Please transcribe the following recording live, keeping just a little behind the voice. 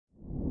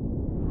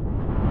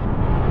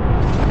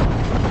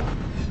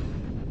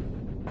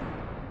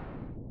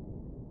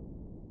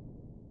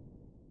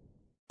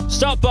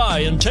Stop by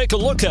and take a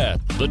look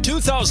at the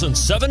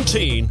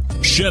 2017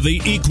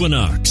 Chevy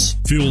Equinox.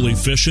 Fuel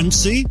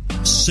efficiency,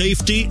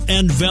 safety,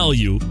 and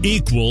value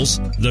equals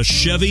the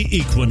Chevy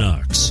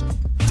Equinox.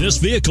 This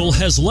vehicle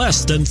has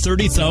less than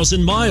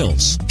 30,000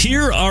 miles.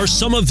 Here are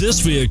some of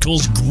this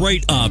vehicle's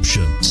great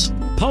options: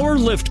 power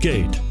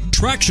liftgate,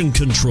 traction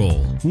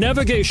control,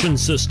 navigation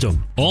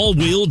system,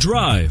 all-wheel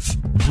drive,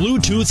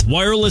 Bluetooth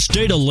wireless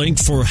data link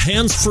for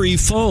hands-free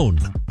phone,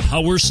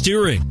 power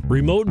steering,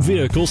 remote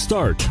vehicle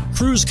start,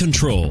 cruise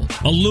control,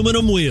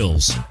 aluminum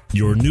wheels.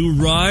 Your new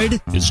ride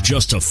is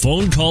just a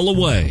phone call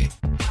away.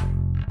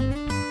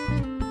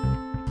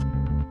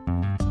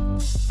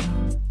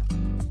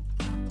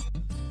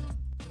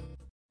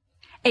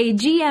 A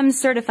GM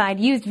certified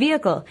used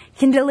vehicle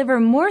can deliver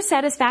more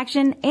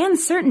satisfaction and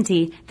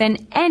certainty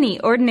than any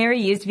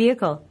ordinary used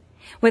vehicle.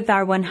 With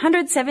our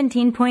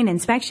 117-point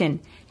inspection,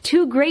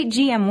 2 great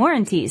GM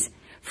warranties,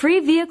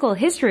 free vehicle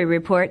history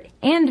report,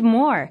 and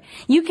more,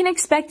 you can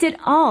expect it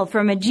all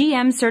from a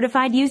GM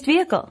certified used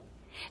vehicle.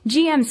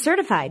 GM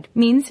certified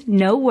means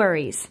no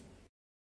worries.